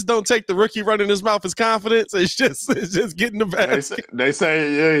the vets don't take the rookie running his mouth as confidence. It's just getting the basket. They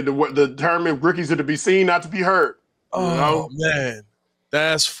say the term of rookies are to be seen, not to be heard. Oh man,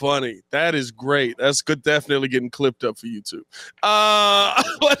 that's funny. That is great. That's good. Definitely getting clipped up for YouTube.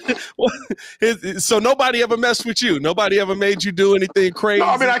 So nobody ever messed with you. Nobody ever made you do anything crazy. No,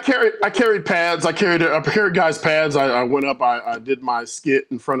 I mean, I carried pads. I carried guys' pads. I went up. I did my skit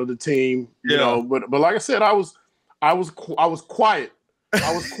in front of the team. But like I said, I was quiet. I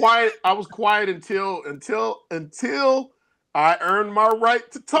was quiet until I earned my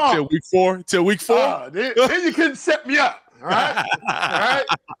right to talk. Till week four. Then you couldn't set me up. All right.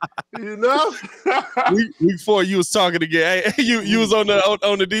 Week 4, you was talking again. Hey, you was on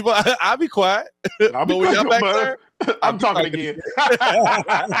the depot. I'll be quiet. I'm talking again.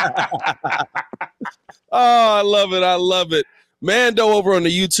 Oh, I love it. Mando over on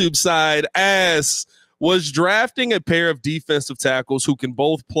the YouTube side asks, was drafting a pair of defensive tackles who can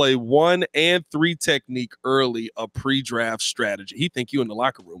both play 1 and 3 technique early a pre-draft strategy? He think you in the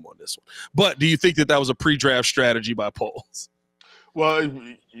locker room on this one. But do you think that was a pre-draft strategy by Poles? Well,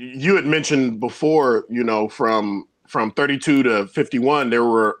 you had mentioned before, from 32 to 51, there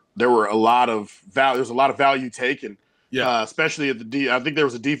were a lot of value. There's a lot of value taken Yeah, especially at I think there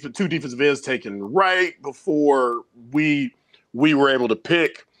was two defensive ends taken right before we were able to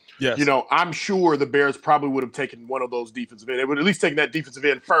pick. yes. You know, I'm sure the Bears probably would have taken one of those defensive ends. They would at least taken that defensive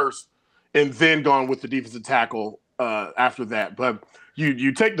end first and then gone with the defensive tackle after that. But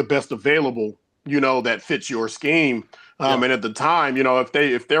you take the best available, you know, that fits your scheme. And at the time, you know,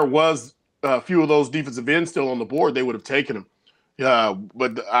 if there was a few of those defensive ends still on the board, they would have taken them.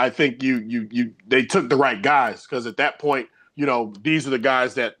 But I think they took the right guys, because at that point, you know, these are the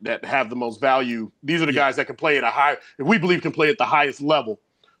guys that have the most value. These are the guys that can play if we believe can play at the highest level,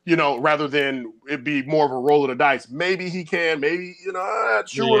 you know, rather than it be more of a roll of the dice. Maybe he can, maybe, you know, I'm not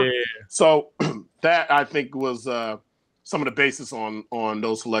sure. Yeah. So that, I think, was some of the basis on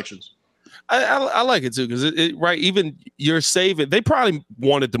those selections. I like it too, because right, even you're saving. They probably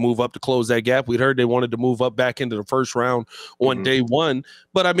wanted to move up to close that gap. We'd heard they wanted to move up back into the first round on day one.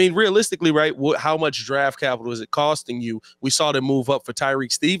 But I mean, realistically, right, how much draft capital is it costing you? We saw them move up for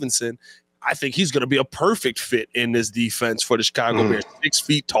Tyreek Stevenson. I think he's going to be a perfect fit in this defense for the Chicago Bears. 6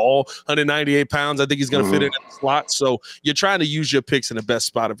 feet tall, 198 pounds. I think he's going to fit in the slot. So you're trying to use your picks in the best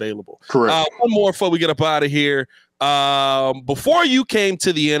spot available. Correct. One more before we get up out of here. Before you came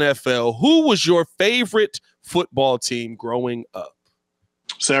to the NFL, who was your favorite football team growing up?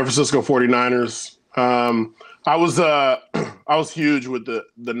 San Francisco 49ers. I was huge with the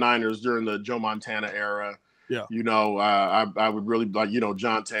Niners during the Joe Montana era. Yeah. You know, I would really like, you know,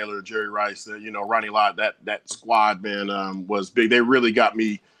 John Taylor, Jerry Rice, you know, Ronnie Lott, that squad, man, was big. They really got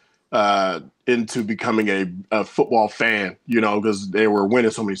me into becoming a football fan, you know, because they were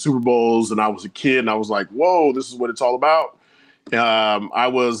winning so many Super Bowls, and I was a kid, and I was like, whoa, this is what it's all about. I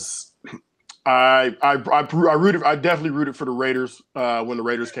definitely rooted for the Raiders when the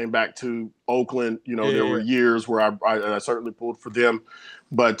Raiders came back to Oakland. You know, there were years where I certainly pulled for them,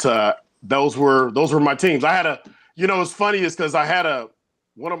 but those were my teams. I had you know, what's funny is because I had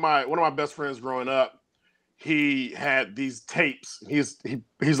one of my best friends growing up. He had these tapes. He's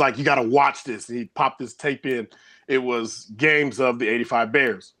like, you got to watch this. And he popped this tape in. It was games of the '85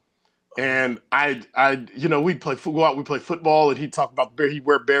 Bears, and I you know, we'd play football. We play football, and he'd talk about the Bears. He'd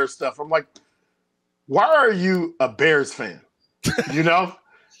wear Bears stuff. I'm like, why are you a Bears fan? You know,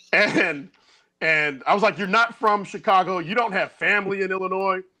 and I was like, you're not from Chicago. You don't have family in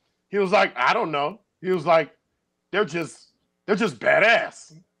Illinois. He was like, I don't know. He was like, they're just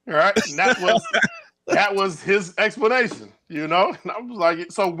badass, all right? And that was his explanation, you know? And I was like,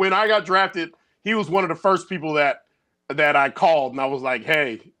 so when I got drafted, he was one of the first people that I called, and I was like,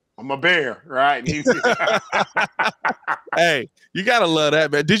 hey, I'm a Bear, right? And hey, you gotta love that,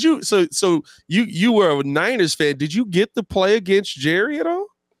 man. Did you so you were a Niners fan? Did you get to play against Jerry at all?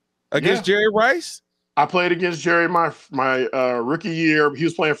 Against Jerry Rice? I played against Jerry my rookie year. He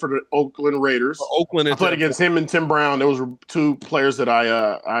was playing for the Oakland Raiders. Oakland. I played against him and Tim Brown. Those were two players that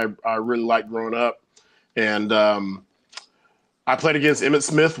I really liked growing up. And I played against Emmitt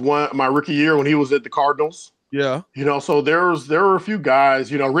Smith my rookie year when he was at the Cardinals. Yeah. You know, so there were a few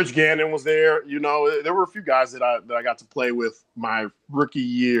guys, you know, Rich Gannon was there. You know, there were a few guys that I got to play with my rookie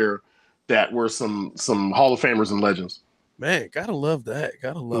year that were some Hall of Famers and legends. Man, gotta love that.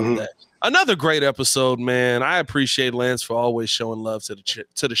 Gotta love that. Another great episode, man. I appreciate Lance for always showing love to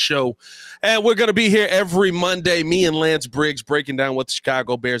the show. And we're going to be here every Monday, me and Lance Briggs breaking down what the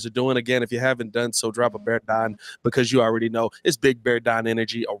Chicago Bears are doing. Again, if you haven't done so, drop a Bear Don, because you already know it's Big Bear Don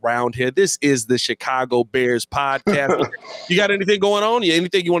energy around here. This is the Chicago Bears podcast. You got anything going on?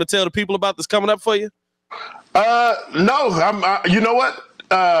 Anything you want to tell the people about that's coming up for you? No. You know what?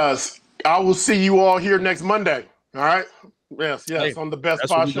 I will see you all here next Monday. All right? Yes, hey, on the Best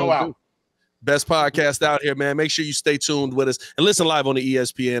Pod Show out. Best podcast out here, man. Make sure you stay tuned with us and listen live on the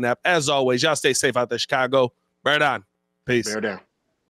ESPN app. As always, y'all stay safe out there, Chicago. Bear down. Peace. Bear down.